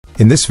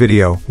In this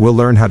video, we'll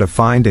learn how to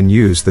find and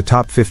use the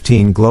top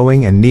 15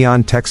 glowing and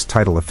neon text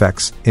title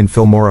effects in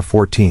Filmora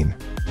 14.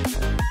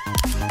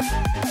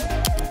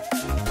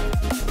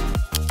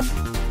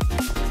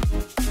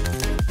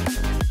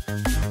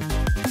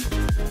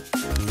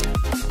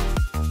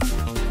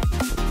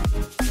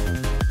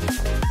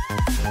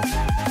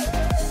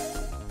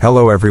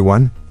 Hello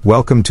everyone,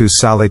 welcome to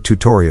Salih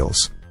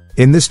Tutorials.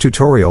 In this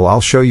tutorial I'll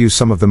show you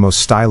some of the most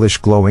stylish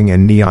glowing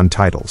and neon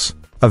titles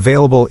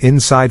available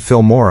inside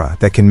Filmora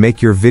that can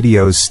make your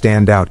videos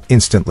stand out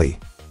instantly.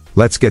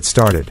 Let's get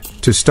started.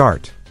 To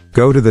start,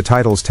 go to the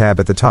Titles tab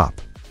at the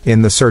top.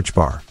 In the search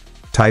bar,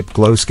 type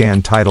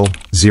GlowScan Title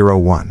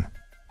 01.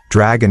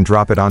 Drag and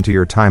drop it onto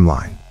your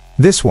timeline.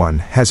 This one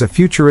has a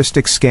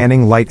futuristic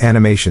scanning light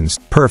animations,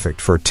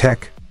 perfect for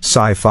tech,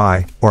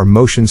 sci-fi, or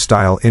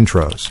motion-style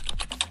intros.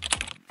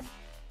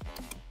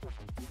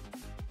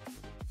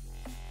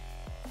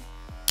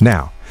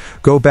 Now,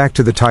 go back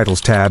to the Titles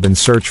tab and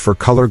search for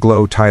Color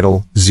Glow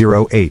Title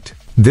 08.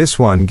 This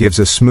one gives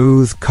a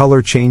smooth,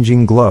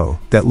 color-changing glow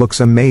that looks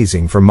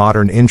amazing for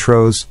modern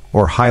intros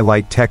or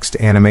highlight text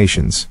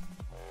animations.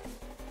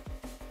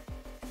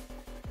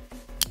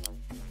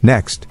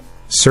 Next,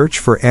 search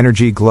for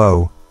Energy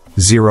Glow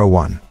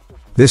 01.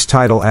 This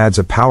title adds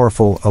a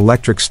powerful,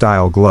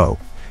 electric-style glow,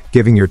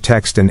 giving your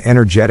text an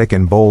energetic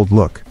and bold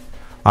look,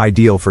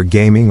 ideal for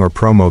gaming or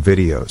promo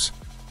videos.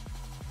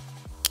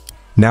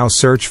 Now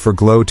search for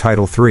Glow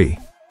Title 3.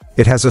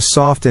 It has a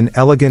soft and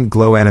elegant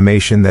glow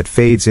animation that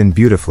fades in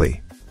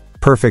beautifully,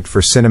 perfect for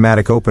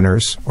cinematic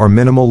openers or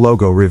minimal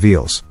logo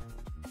reveals.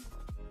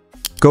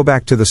 Go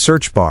back to the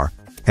search bar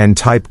and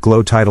type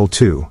Glow Title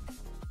 2.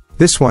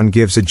 This one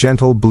gives a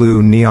gentle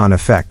blue neon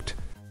effect.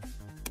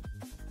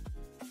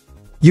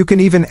 You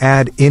can even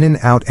add in and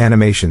out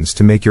animations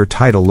to make your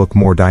title look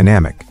more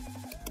dynamic.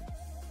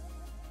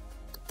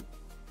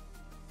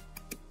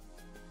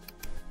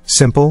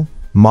 Simple,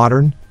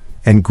 modern,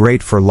 and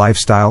great for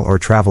lifestyle or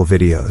travel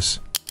videos.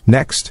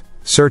 Next,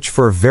 search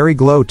for Very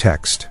Glow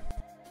Text.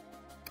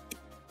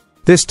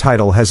 This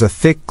title has a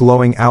thick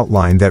glowing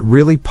outline that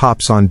really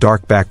pops on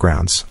dark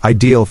backgrounds,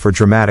 ideal for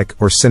dramatic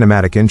or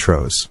cinematic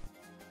intros.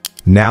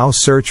 Now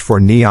search for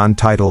Neon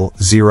Title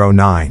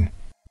 09.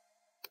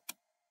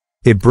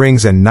 It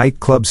brings a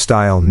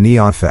nightclub-style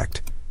neon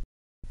effect,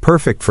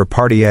 perfect for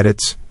party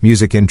edits,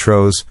 music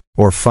intros,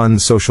 or fun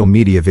social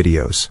media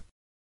videos.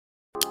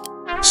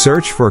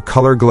 Search for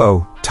Color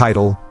Glow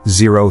Title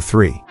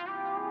 03.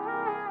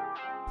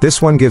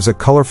 This one gives a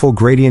colorful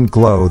gradient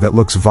glow that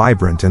looks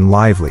vibrant and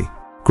lively,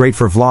 great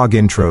for vlog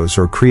intros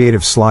or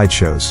creative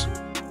slideshows.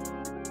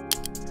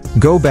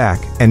 Go back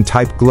and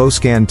type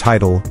GlowScan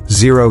Title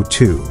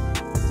 02.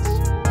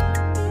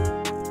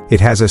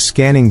 It has a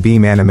scanning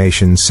beam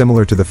animation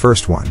similar to the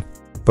first one,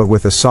 but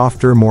with a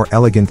softer, more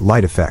elegant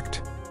light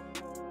effect.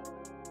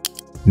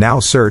 Now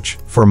search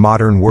for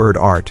Modern Word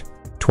Art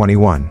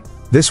 21.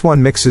 This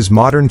one mixes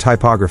modern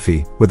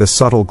typography with a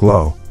subtle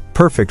glow,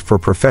 perfect for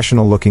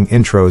professional-looking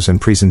intros and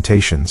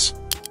presentations.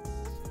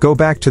 Go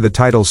back to the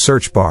title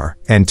search bar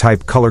and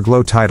type Color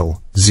Glow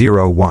Title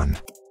 01.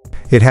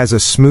 It has a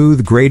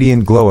smooth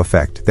gradient glow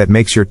effect that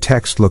makes your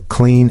text look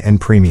clean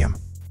and premium.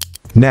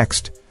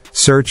 Next,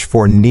 search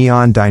for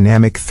Neon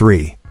Dynamic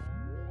 3.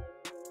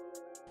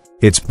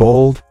 It's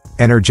bold,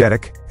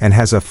 energetic, and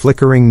has a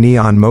flickering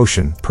neon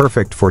motion,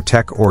 perfect for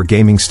tech or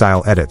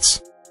gaming-style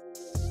edits.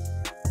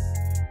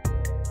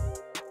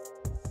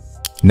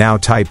 Now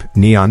type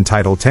Neon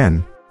Title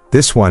 10.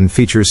 This one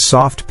features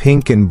soft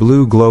pink and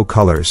blue glow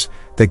colors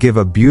that give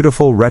a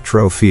beautiful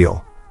retro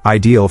feel,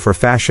 ideal for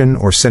fashion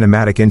or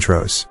cinematic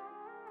intros.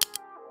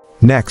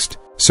 Next,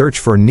 search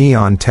for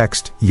Neon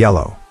Text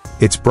Yellow.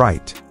 It's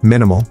bright,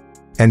 minimal,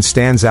 and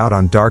stands out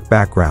on dark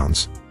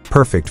backgrounds,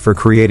 perfect for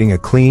creating a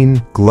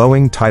clean,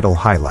 glowing title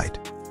highlight.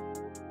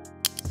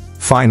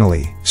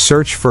 Finally,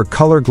 search for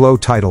Color Glow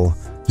Title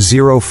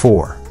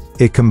 04.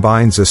 It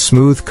combines a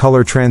smooth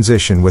color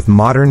transition with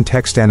modern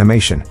text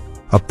animation,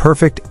 a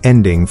perfect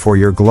ending for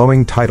your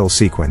glowing title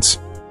sequence.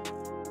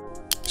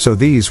 So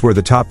these were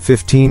the top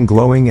 15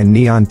 glowing and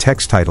neon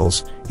text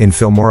titles in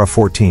Filmora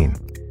 14.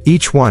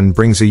 Each one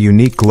brings a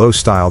unique glow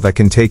style that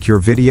can take your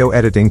video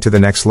editing to the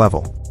next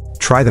level.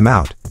 Try them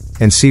out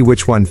and see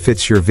which one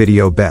fits your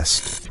video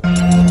best.